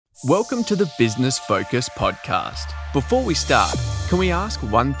Welcome to the Business Focus podcast. Before we start, can we ask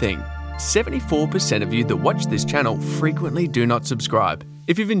one thing? 74% of you that watch this channel frequently do not subscribe.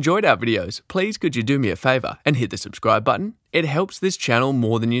 If you've enjoyed our videos, please could you do me a favor and hit the subscribe button? It helps this channel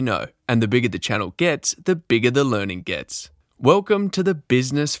more than you know, and the bigger the channel gets, the bigger the learning gets. Welcome to the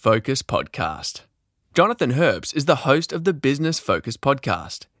Business Focus podcast. Jonathan Herps is the host of the Business Focus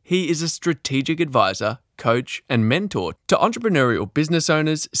podcast. He is a strategic advisor, coach, and mentor to entrepreneurial business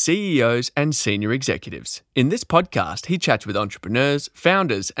owners, CEOs, and senior executives. In this podcast, he chats with entrepreneurs,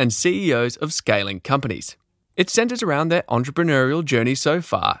 founders, and CEOs of scaling companies. It centers around their entrepreneurial journey so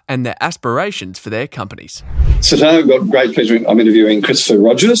far and their aspirations for their companies. So today I've got great pleasure. I'm interviewing Kristofer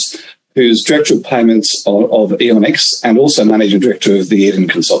Rogers, who's Director of Payments of EonX and also Managing Director of the Eden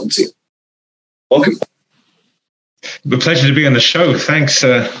Consultancy. Welcome. A pleasure to be on the show. Thanks.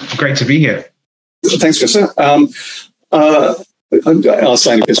 Great to be here. Thanks, Kristofer. I was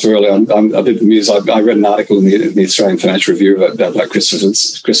saying to Kristofer earlier, I'm a bit amused. I read an article in the Australian Financial Review about Kristofer,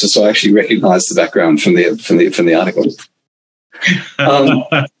 so I actually recognised the background from the article.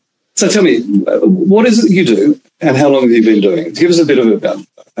 So tell me, what is it you do, and how long have you been doing it? Give us a bit of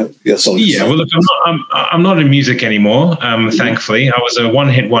yourself. Yeah, well, look, I'm not in music anymore. Thankfully, I was a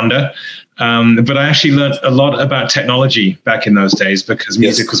one-hit wonder. But I actually learned a lot about technology back in those days because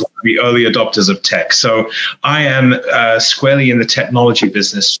music was one of the early adopters of tech. So I am squarely in the technology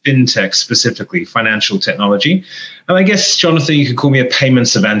business, fintech specifically, financial technology. And I guess, Jonathan, you could call me a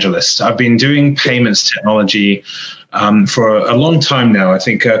payments evangelist. I've been doing payments technology for a long time now. I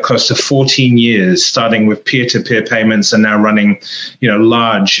think close to 14 years, starting with peer-to-peer payments and now running,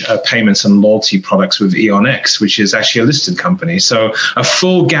 large payments and loyalty products with EonX, which is actually a listed company. So a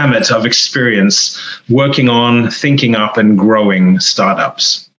full gamut of experience working on, thinking up and growing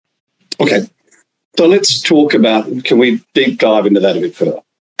startups. Okay. So let's talk about, can we deep dive into that a bit further?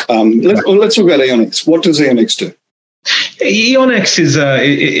 Let's talk about EonX. What does EonX do? EonX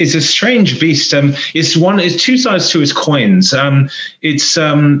is a strange beast. It's two sides to its coins. It's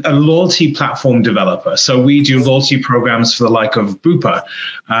a loyalty platform developer. So we do loyalty programs for the like of Bupa.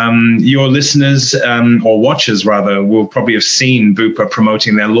 Your listeners or watchers rather will probably have seen Bupa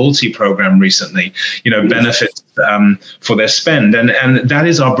promoting their loyalty program recently. Benefits for their spend, and that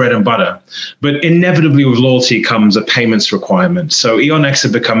is our bread and butter. But inevitably, with loyalty comes a payments requirement. So EonX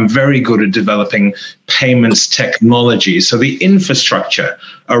have become very good at developing payments technology. So the infrastructure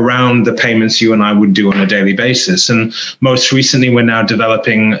around the payments you and I would do on a daily basis. And most recently, we're now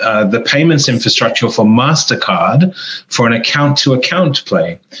developing the payments infrastructure for MasterCard for an account-to-account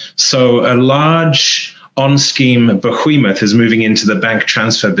play. So a large on-scheme behemoth is moving into the bank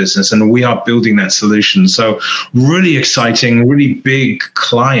transfer business, and we are building that solution. So really exciting, really big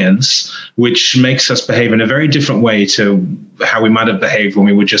clients, which makes us behave in a very different way to how we might have behaved when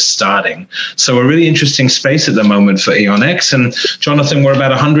we were just starting. So a really interesting space at the moment for EonX. And Jonathan, we're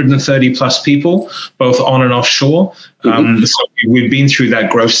about 130 plus people, both on and offshore. So we've been through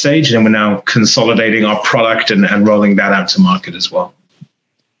that growth stage, and we're now consolidating our product and rolling that out to market as well.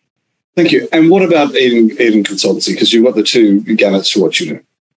 Thank you. And what about Eden Consultancy? Because you've got the two gamuts to what you do.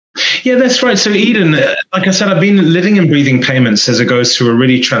 Yeah, that's right. So Eden, like I said, I've been living and breathing payments as it goes through a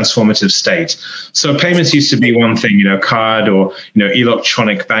really transformative state. So payments used to be one thing, card or,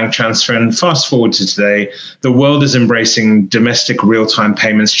 electronic bank transfer. And fast forward to today, the world is embracing domestic real-time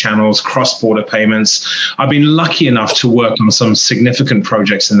payments channels, cross-border payments. I've been lucky enough to work on some significant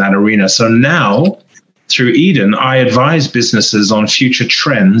projects in that arena. So now, through Eden, I advise businesses on future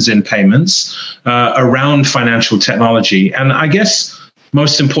trends in payments around financial technology. And I guess,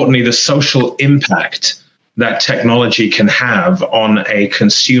 most importantly, the social impact that technology can have on a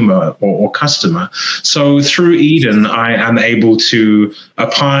consumer or customer. So through Eden, I am able to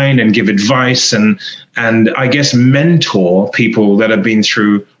opine and give advice and I guess mentor people that have been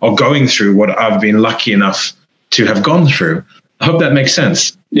through or going through what I've been lucky enough to have gone through. I hope that makes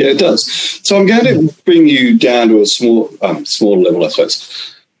sense. Yeah, it does. So I'm going to bring you down to a small level, I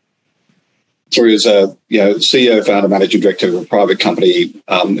suppose. Through as a CEO, founder, managing director of a private company,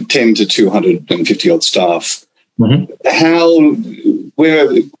 10 to 250 odd staff. Mm-hmm.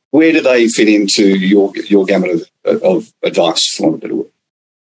 Where do they fit into your gamut of advice, for want of a better word?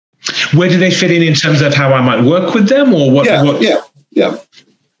 Where do they fit in terms of how I might work with them, or what? Yeah.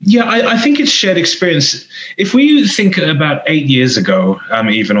 Yeah, I think it's shared experience. If we think about 8 years ago,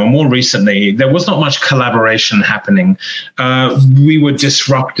 even, or more recently, there was not much collaboration happening. We were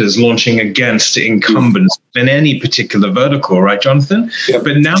disruptors launching against incumbents in any particular vertical, right, Jonathan? Yep.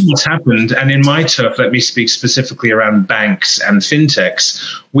 But now what's happened, and in my turf, let me speak specifically around banks and fintechs,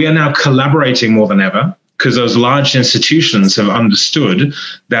 we are now collaborating more than ever. because those large institutions have understood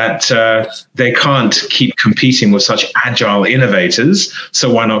that they can't keep competing with such agile innovators.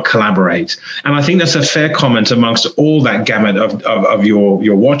 So why not collaborate? And I think that's a fair comment amongst all that gamut of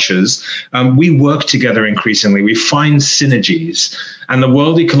your watchers. We work together increasingly. We find synergies. And the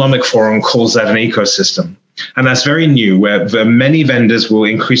World Economic Forum calls that an ecosystem. And that's very new, where many vendors will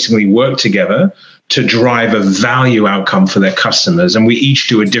increasingly work together to drive a value outcome for their customers. And we each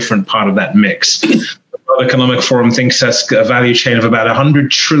do a different part of that mix. The World Economic Forum thinks that's a value chain of about 100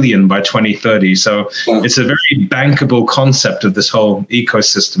 trillion by 2030. So It's a very bankable concept of this whole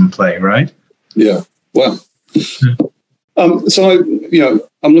ecosystem play, right? Yeah. Wow. So,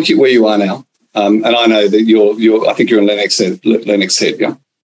 I'm looking at where you are now. And I know that I think you're in Linux head, yeah?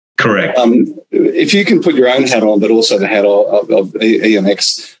 Correct. If you can put your own hat on, but also the hat of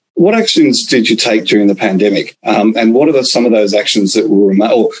EonX, what actions did you take during the pandemic? And what are some of those actions that will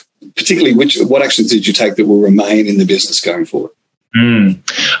remain, or particularly what actions did you take that will remain in the business going forward?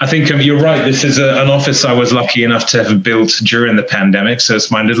 I think you're right. This is an office I was lucky enough to have built during the pandemic. So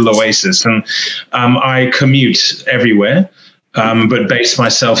it's my little oasis. And I commute everywhere. But base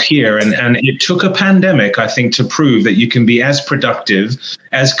myself here. And it took a pandemic, I think, to prove that you can be as productive,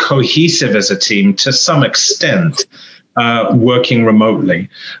 as cohesive as a team to some extent, working remotely.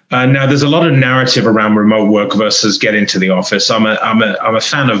 Now, there's a lot of narrative around remote work versus get into the office. I'm a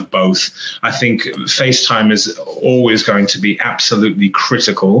fan of both. I think FaceTime is always going to be absolutely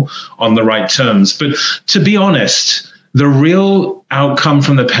critical on the right terms. But to be honest, the real outcome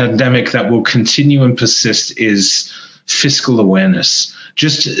from the pandemic that will continue and persist is fiscal awareness.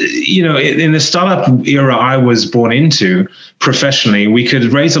 Just, in the startup era I was born into professionally, we could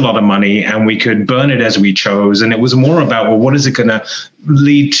raise a lot of money and we could burn it as we chose. And it was more about, well, what is it going to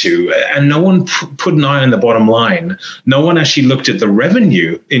lead to? And no one put an eye on the bottom line. No one actually looked at the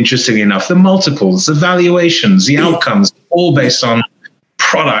revenue, interestingly enough, the multiples, the valuations, the outcomes, all based on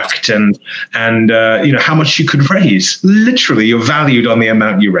product and how much you could raise. Literally, you're valued on the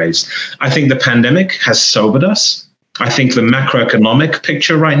amount you raise. I think the pandemic has sobered us. I think the macroeconomic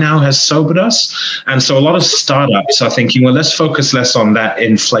picture right now has sobered us. And so a lot of startups are thinking, well, let's focus less on that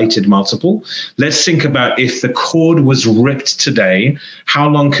inflated multiple. Let's think about if the cord was ripped today, how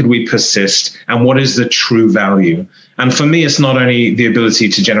long could we persist? And what is the true value? And for me, it's not only the ability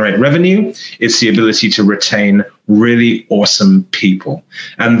to generate revenue, it's the ability to retain really awesome people.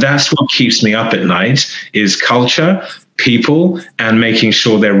 And that's what keeps me up at night is culture, people, and making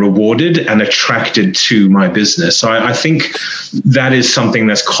sure they're rewarded and attracted to my business. So I think that is something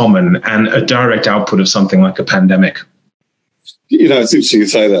that's common and a direct output of something like a pandemic. It's interesting you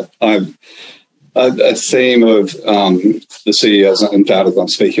say that. A theme of the CEOs and founders I'm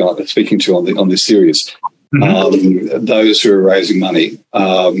speaking to on this series, those who are raising money,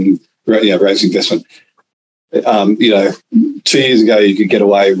 raising investment. 2 years ago, you could get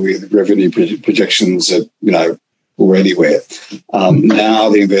away with revenue projections that, or anywhere. Now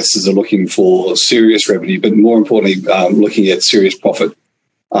the investors are looking for serious revenue, but more importantly, looking at serious profit.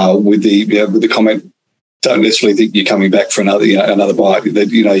 With the comment, don't necessarily think you're coming back for another bite. That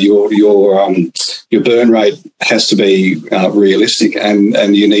your burn rate has to be realistic,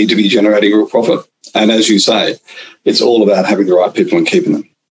 and you need to be generating real profit. And as you say, it's all about having the right people and keeping them.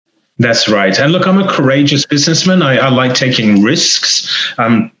 That's right. And look, I'm a courageous businessman. I like taking risks.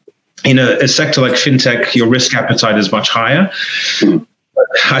 In a sector like fintech, your risk appetite is much higher.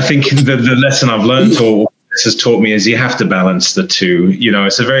 I think the lesson I've learned or this has taught me is you have to balance the two.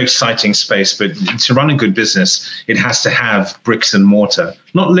 It's a very exciting space, but to run a good business, it has to have bricks and mortar.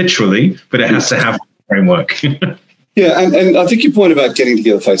 Not literally, but it has to have a framework. Yeah, and I think your point about getting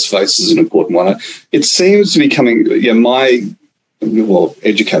together face-to-face is an important one. It seems to be coming, my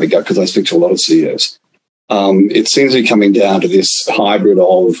educated gut, because I speak to a lot of CEOs, it seems to be coming down to this hybrid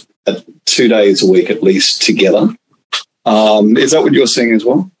of 2 days a week at least together. Is that what you're seeing as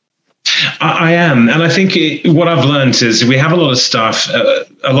well? I am. And I think what I've learned is we have a lot of staff.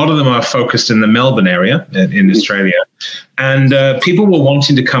 A lot of them are focused in the Melbourne area in Australia. And people were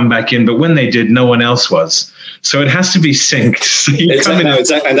wanting to come back in, but when they did, no one else was. So it has to be synced. So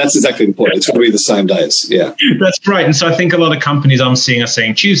and that's exactly the point. It's got to be the same days. Yeah, that's right. And so I think a lot of companies I'm seeing are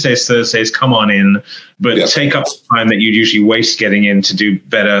saying Tuesdays, Thursdays, come on in, but take up the time that you'd usually waste getting in to do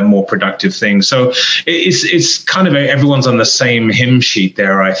better, more productive things. So it's kind of everyone's on the same hymn sheet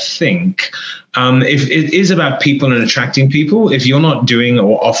there, I think. If it is about people and attracting people, if you're not doing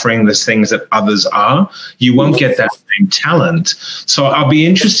or offering the things that others are, you won't get that same talent. So I'll be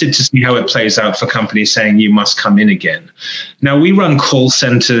interested to see how it plays out for companies saying you you must come in again. Now, we run call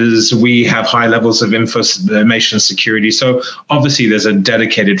centers. We have high levels of information security. So obviously there's a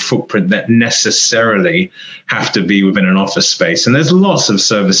dedicated footprint that necessarily have to be within an office space. And there's lots of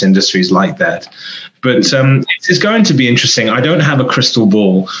service industries like that. But it's going to be interesting. I don't have a crystal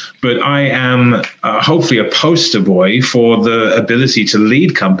ball, but I am hopefully a poster boy for the ability to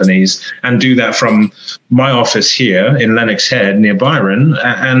lead companies and do that from my office here in Lennox Head near Byron,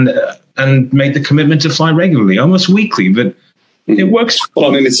 and make the commitment to fly regularly, almost weekly. But it works. Well,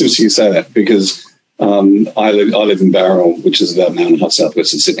 I mean, it's interesting you say that, because I live in Barrel, which is about an hour and a half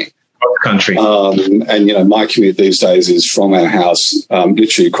southwest of Sydney. Country. And, you know, my commute these days is from our house,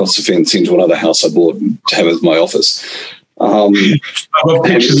 literally across the fence into another house I bought to have as my office. I've got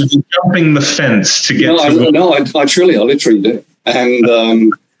pictures of you jumping the fence to get to work. No, I literally do.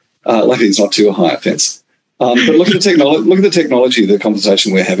 And luckily it's not too high a fence. But look at the technology, the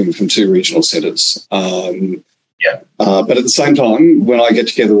conversation we're having from two regional centres. But at the same time, when I get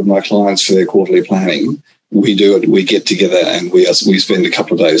together with my clients for their quarterly planning, we do it. We get together and we spend a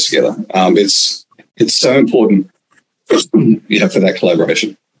couple of days together. It's so important, for that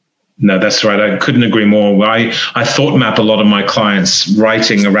collaboration. No, that's right. I couldn't agree more. I thought map a lot of my clients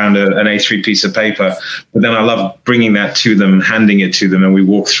writing around an A3 piece of paper, but then I love bringing that to them, handing it to them, and we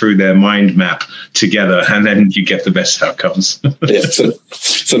walk through their mind map together, and then you get the best outcomes. Yeah,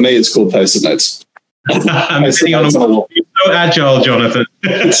 for me, it's called Post-it notes. You're so agile, Jonathan.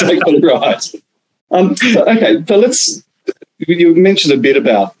 Exactly right. So you mentioned a bit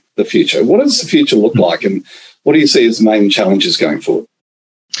about the future. What does the future look like, and what do you see as main challenges going forward?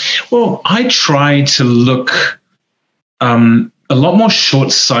 Well, I try to look a lot more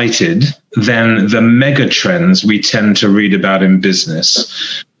short-sighted than the mega trends we tend to read about in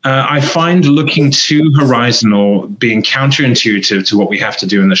business. I find looking too horizontal being counterintuitive to what we have to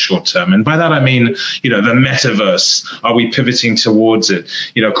do in the short term. And by that, I mean, the metaverse. Are we pivoting towards it?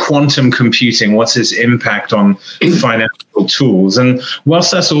 Quantum computing, what's its impact on financial tools? And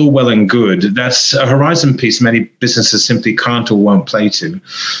whilst that's all well and good, that's a horizon piece many businesses simply can't or won't play to.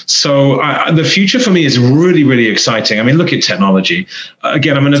 So the future for me is really, really exciting. I mean, look at technology.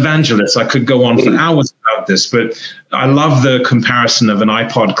 Again, I'm an evangelist. I could go on for hours about this, but I love the comparison of an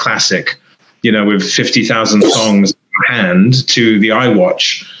iPod Classic, with 50,000 songs in hand, to the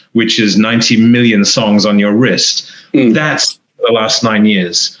iWatch, which is 90 million songs on your wrist. That's the last 9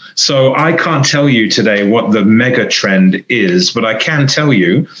 years. So I can't tell you today what the mega trend is, but I can tell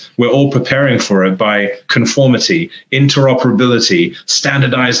you we're all preparing for it by conformity, interoperability,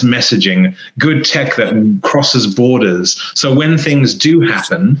 standardized messaging, good tech that crosses borders. So when things do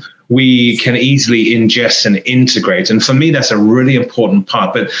happen, we can easily ingest and integrate. And for me, that's a really important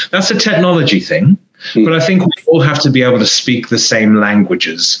part. But that's a technology thing. But I think we all have to be able to speak the same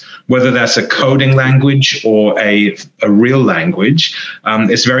languages, whether that's a coding language or a real language.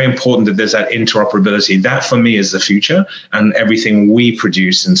 It's very important that there's that interoperability. That, for me, is the future. And everything we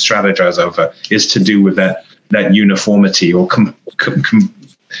produce and strategize over is to do with that uniformity or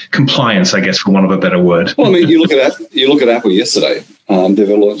compliance, I guess, for want of a better word. Well, I mean, you look at Apple yesterday. They've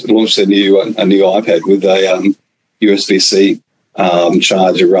launched a new iPad with a USB-C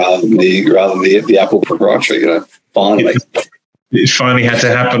charger rather than the Apple proprietary. Finally, it finally had to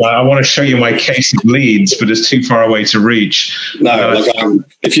happen. I want to show you my case of leads, but it's too far away to reach. No,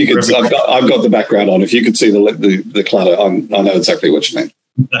 if you could, I've got the background on. If you could see the clutter, I know exactly what you mean.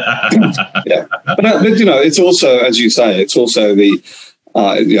 Yeah, but it's also, as you say, it's also the.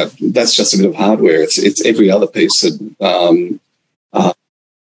 That's just a bit of hardware. It's every other piece that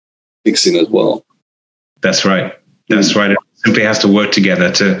fixing as well. That's right. That's right. It simply has to work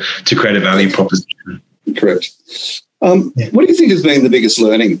together to create a value proposition. Correct. What do you think has been the biggest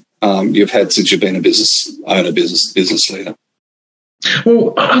learning you've had since you've been a business owner, business leader?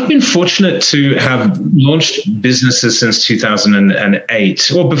 Well, I've been fortunate to have launched businesses since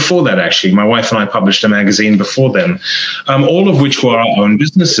 2008, or before that, actually. My wife and I published a magazine before then, all of which were our own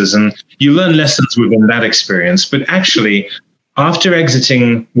businesses. And you learn lessons within that experience. But actually, after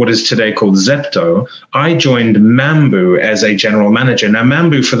exiting what is today called Zepto, I joined Mambu as a general manager. Now,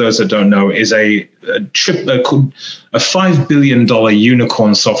 Mambu, for those that don't know, is a $5 billion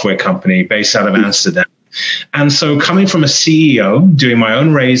unicorn software company based out of Amsterdam. And so coming from a CEO, doing my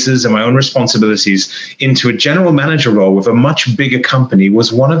own raises and my own responsibilities, into a general manager role with a much bigger company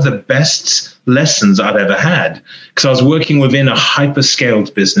was one of the best lessons I'd ever had, because I was working within a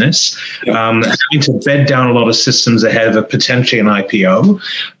hyper-scaled business, having to bed down a lot of systems ahead of potentially an IPO.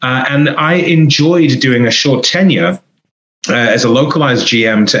 And I enjoyed doing a short tenure as a localized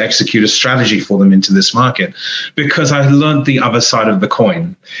GM to execute a strategy for them into this market, because I learned the other side of the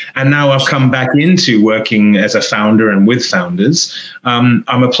coin. And now I've come back into working as a founder and with founders. I'm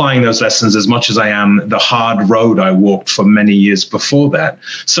applying those lessons as much as I am the hard road I walked for many years before that.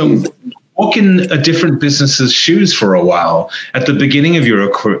 So walk in a different business's shoes for a while at the beginning of your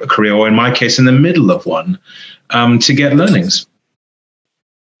career, or in my case, in the middle of one, to get learnings.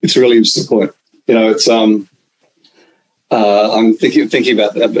 It's a really interesting point. You know, it's I'm thinking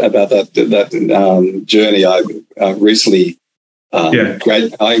about that journey. I recently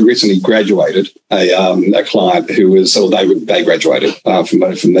graduated a client who was, or they graduated from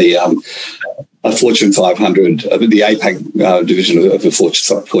the Fortune 500, the APAC division of the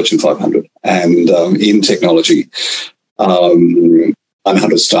Fortune 500, and in technology.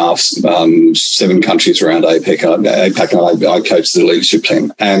 100 staff, 7 countries around APAC, and I coached the leadership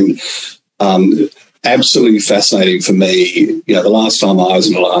team. And absolutely fascinating for me. You know, the last time I was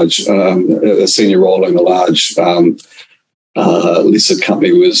in a senior role in a large listed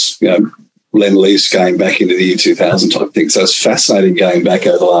company was, you know, Lend-Lease going back into the year 2000 type thing. So it's fascinating going back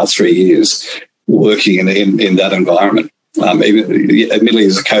over the last 3 years working in that environment. Even admittedly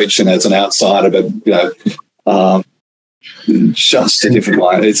as a coach and as an outsider, but you know, just a different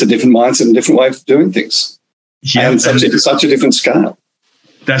mind. It's a different mindset and a different way of doing things, and such a different scale.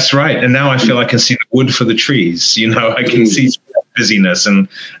 That's right. And now I feel I can see the wood for the trees. You know, I can see busyness and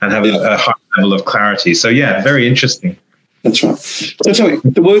have a high level of clarity. So yeah, very interesting. That's right. So tell me,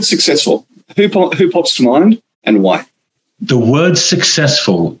 the word successful, who pops to mind and why? The word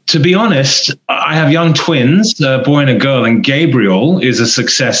successful. To be honest, I have young twins, a boy and a girl, and Gabriel is a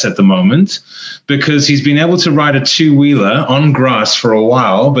success at the moment because he's been able to ride a 2-wheeler on grass for a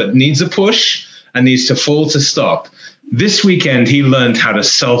while, but needs a push and needs to fall to stop. This weekend, he learned how to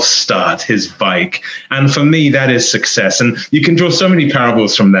self-start his bike. And for me, that is success. And you can draw so many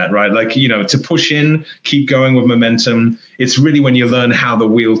parables from that, right? Like, you know, to push in, keep going with momentum. It's really when you learn how the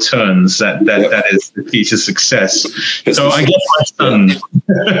wheel turns that is the key to success. So I guess my son.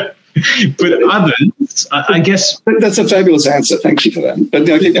 But others, I guess. That's a fabulous answer. Thank you for that. But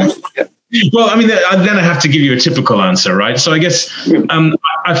well, I mean, then I have to give you a typical answer, right? So I guess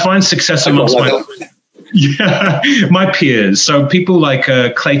I find success amongst my peers. So people like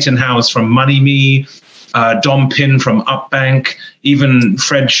Clayton Howes from MoneyMe, Dom Pin from Upbank, even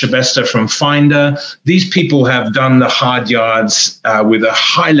Fred Shabester from Finder. These people have done the hard yards with a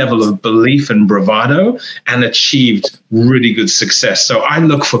high level of belief and bravado and achieved really good success. So I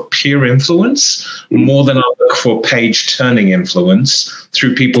look for peer influence more than I look for page-turning influence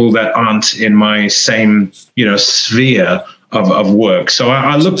through people that aren't in my same, you know, sphere of work. So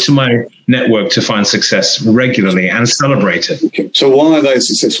I look to my network to find success regularly and celebrate it. Okay. So why are they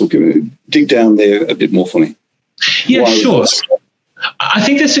successful? Dig down there a bit more for me. Yeah, sure. I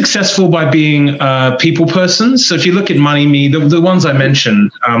think they're successful by being people persons. So if you look at MoneyMe, the ones I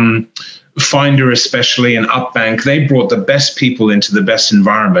mentioned, Finder especially and Upbank, they brought the best people into the best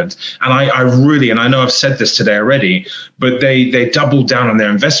environment. And I really, and I know I've said this today already, but they doubled down on their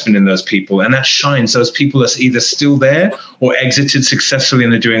investment in those people. And that shines. Those people are either still there or exited successfully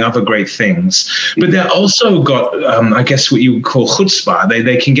and they're doing other great things. But they're also got, I guess, what you would call chutzpah.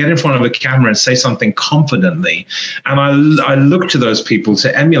 They can get in front of a camera and say something confidently. And I look to those people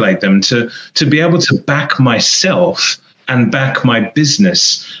to emulate them, to be able to back myself and back my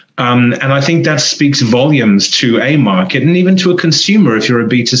business. And I think that speaks volumes to a market and even to a consumer if you're a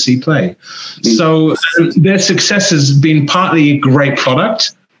B2C play. So their success has been partly great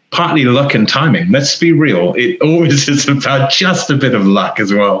product, partly luck and timing. Let's be real. It always is about just a bit of luck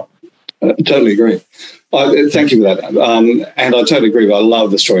as well. I totally agree. Thank you for that. And I totally agree. I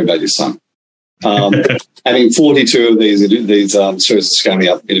love the story about your son. Having 42 of these stories of scaling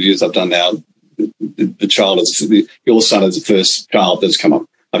up interviews I've done now, your son is the first child that's come up.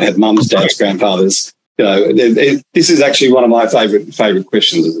 I've had mums, dads, grandfathers. You know, this is actually one of my favorite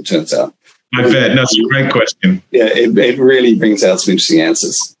questions, as it turns out. I bet. That's a great question. Yeah, it really brings out some interesting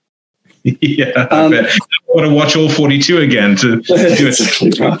answers. Yeah, I bet. I want to watch all 42 again to do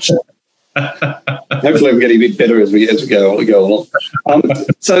it. Right. Hopefully, I'm getting a bit better as we go along.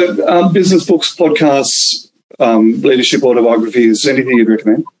 So, business books, podcasts, leadership autobiographies, anything you'd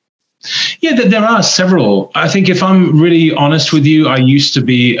recommend? Yeah, there are several. I think if I'm really honest with you, I used to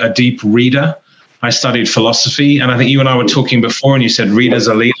be a deep reader. I studied philosophy, and I think you and I were talking before, and you said readers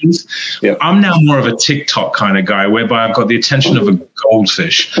are leaders. Yep. I'm now more of a TikTok kind of guy, whereby I've got the attention of a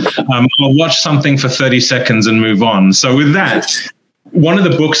goldfish. I'll watch something for 30 seconds and move on. So with that, one of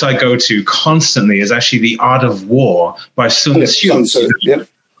the books I go to constantly is actually The Art of War by Sun Tzu. Yep.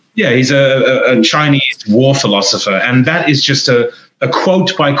 Yeah, he's a Chinese war philosopher, and that is just a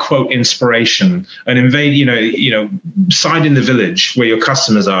quote by quote inspiration. And invade, side in the village where your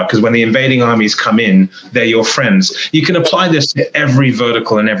customers are, because when the invading armies come in, they're your friends. You can apply this to every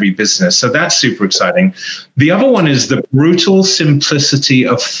vertical and every business. So that's super exciting. The other one is the brutal simplicity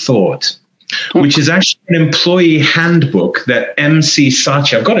of thought, which is actually an employee handbook that MC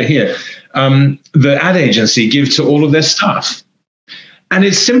Saatchi, I've got it here, the ad agency, give to all of their staff. And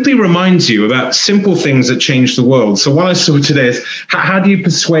it simply reminds you about simple things that change the world. So what I saw today is, how do you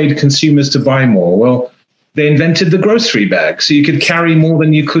persuade consumers to buy more? Well, they invented the grocery bag, so you could carry more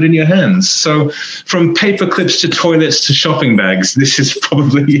than you could in your hands. So from paper clips to toilets to shopping bags, this is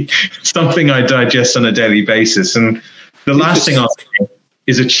probably something I digest on a daily basis. And the last thing I'll say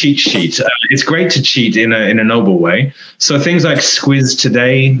is a cheat sheet. It's great to cheat in a noble way. So things like Squiz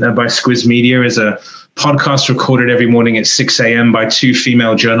Today by Squiz Media is a podcast recorded every morning at 6 a.m. by two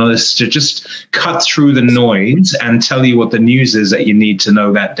female journalists to just cut through the noise and tell you what the news is that you need to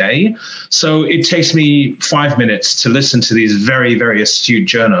know that day. So it takes me 5 minutes to listen to these very, very astute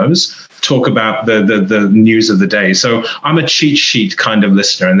journos talk about the news of the day. So I'm a cheat sheet kind of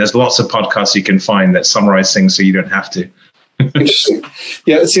listener, and there's lots of podcasts you can find that summarize things so you don't have to. Interesting.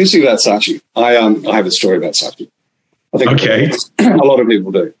 Yeah, it's interesting about Saatchi. I have a story about Saatchi. I think a lot of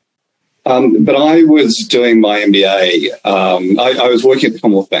people do. But I was doing my MBA. I was working at the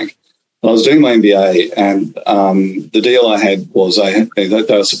Commonwealth Bank. I was doing my MBA, and the deal I had was they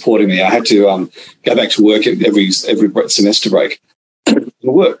were supporting me. I had to go back to work at every semester break to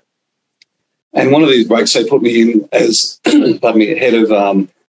work. And one of these breaks, they put me in as pardon me, head of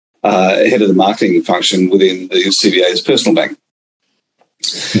the marketing function within the CBA's personal bank.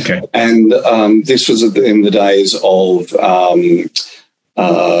 Okay. And this was in the days of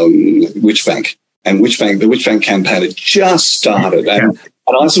Which Bank, and the Which Bank campaign had just started, and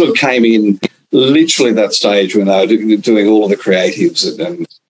I sort of came in literally that stage when they were doing all of the creatives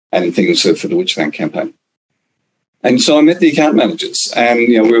and things for the Which Bank campaign. And so I met the account managers, and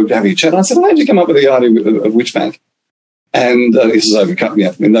we were having a chat. And I said, "How did you come up with the idea of Which Bank?" And this is over company.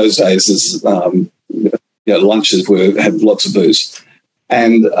 In those days, lunches had lots of booze.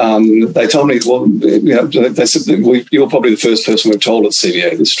 And they told me, well, they said, you're probably the first person we've told at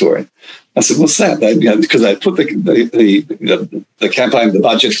CBA this story. I said, what's that? Because they put the campaign, the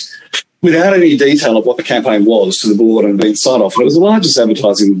budget, without any detail of what the campaign was to the board and been signed off. And it was the largest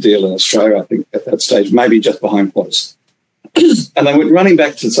advertising deal in Australia, I think, at that stage, maybe just behind Qantas. And they went running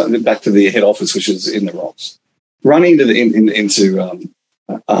back to the head office, which was in the Rocks, running into the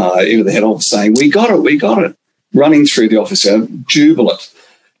head office saying, we got it. Running through the office, jubilant.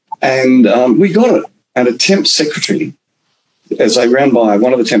 And we got it. And a temp secretary, as they ran by,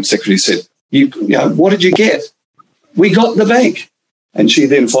 one of the temp secretaries said, what did you get? We got the bank. And she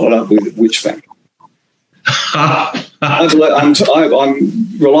then followed up with Which Bank. I'm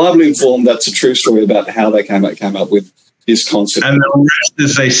reliably informed that's a true story about how they came up with this concept. And the rest,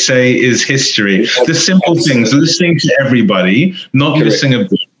 as they say, is history. The simple things, listening to everybody, not missing a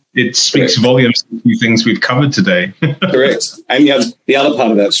beat. It speaks volumes to a few things we've covered today. Correct. And the other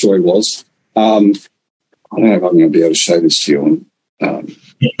part of that story was, I don't know if I'm going to be able to show this to you on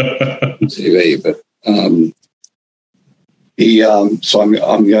TV, but so I'm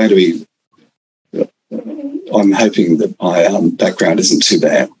going to be, I'm hoping that my background isn't too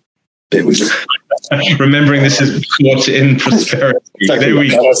bad. There we go. Remembering this is caught in prosperity.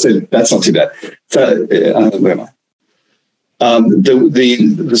 Exactly. I said, that's not too bad. So, where am I?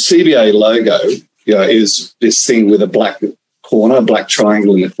 The CBA logo, is this thing with a black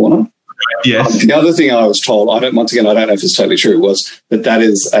triangle in the corner. Yes. The other thing I was told, I don't know if it's totally true, was that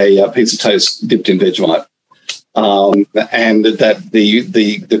is a piece of toast dipped in Vegemite, and that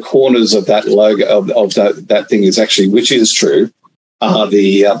the corners of that logo of that thing is actually, which is true, are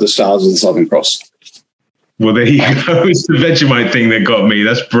the stars of the Southern Cross. Well, there you go. It's the Vegemite thing that got me.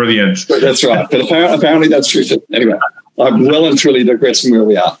 That's brilliant. That's right. But apparently that's true too. Anyway, I'm well and truly digressed from where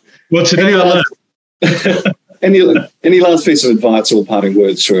we are. Well, today I learned. Any last piece of advice or parting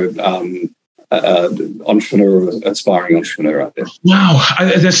words for aspiring entrepreneur out there? Wow,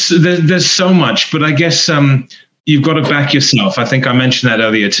 there's so much, but I guess you've got to back yourself. I think I mentioned that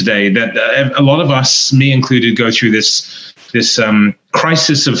earlier today, that a lot of us, me included, go through this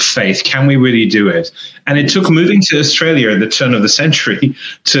crisis of faith. Can we really do it? And it took moving to Australia at the turn of the century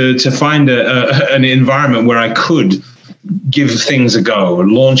to find an environment where I could give things a go,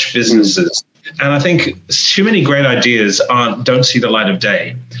 launch businesses. And I think too many great ideas don't see the light of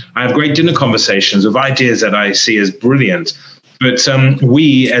day. I have great dinner conversations with ideas that I see as brilliant, but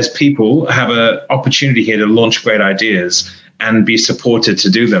we as people have an opportunity here to launch great ideas. and be supported to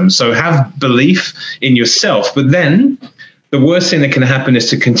do them. So have belief in yourself, but then the worst thing that can happen is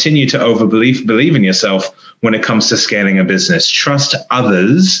to continue to believe in yourself when it comes to scaling a business. Trust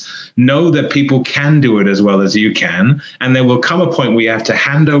others, know that people can do it as well as you can, and there will come a point where you have to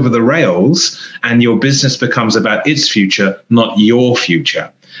hand over the rails and your business becomes about its future, not your future.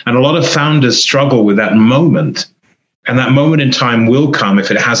 And a lot of founders struggle with that moment. And that moment in time will come if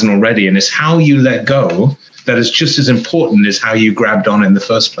it hasn't already. And it's how you let go that is just as important as how you grabbed on in the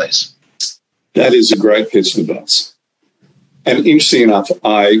first place. That is a great piece of advice. And interesting enough,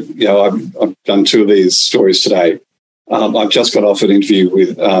 I've done 2 of these stories today. I've just got off an interview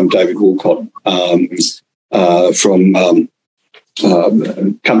with David Walcott from a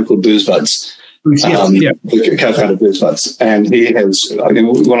company called Booze Buds. Co-founder of Booze Buds. And he has,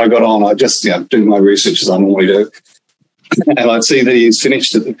 when I got on, I just doing my research as I normally do. And I'd see that he's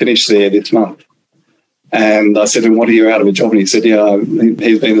finished there this month. And I said to him, what are you out of a job? And he said,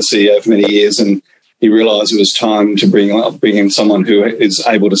 he's been the CEO for many years and he realised it was time to bring in someone who is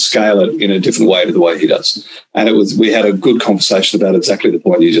able to scale it in a different way to the way he does. And we had a good conversation about exactly the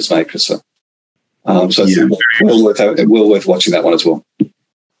point you just made, Kristofer. So it's well worth watching that one as well.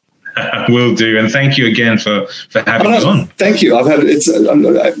 Will do, and thank you again for having us on. Thank you. I've had as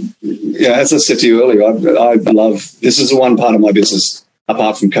I said to you earlier, I love this is the one part of my business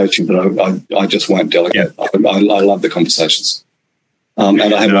apart from coaching, but I just won't delegate. Yeah. I love the conversations, and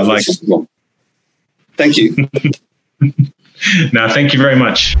I have like as well. Thank you. No, thank you very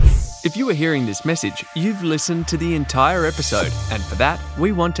much. If you are hearing this message, you've listened to the entire episode, and for that,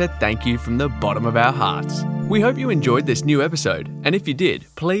 we want to thank you from the bottom of our hearts. We hope you enjoyed this new episode, and if you did,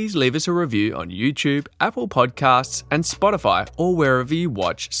 please leave us a review on YouTube, Apple Podcasts, and Spotify, or wherever you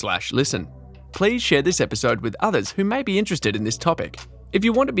watch/listen. Please share this episode with others who may be interested in this topic. If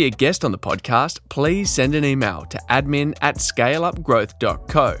you want to be a guest on the podcast, please send an email to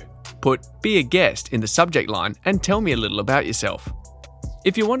admin@scaleupgrowth.co. Put "Be a guest" in the subject line and tell me a little about yourself.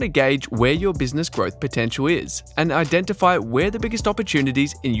 If you want to gauge where your business growth potential is and identify where the biggest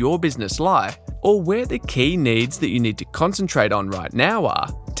opportunities in your business lie, or where the key needs that you need to concentrate on right now are,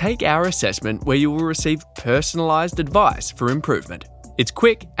 take our assessment where you will receive personalized advice for improvement. It's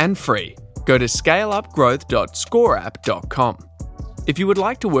quick and free. Go to scaleupgrowth.scoreapp.com. If you would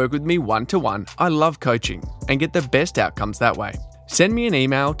like to work with me one-to-one, I love coaching and get the best outcomes that way. Send me an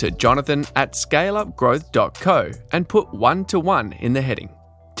email to jonathan@scaleupgrowth.co and put one-to-one in the heading.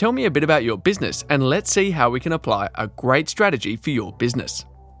 Tell me a bit about your business and let's see how we can apply a great strategy for your business.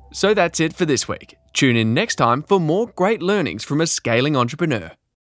 So that's it for this week. Tune in next time for more great learnings from a scaling entrepreneur.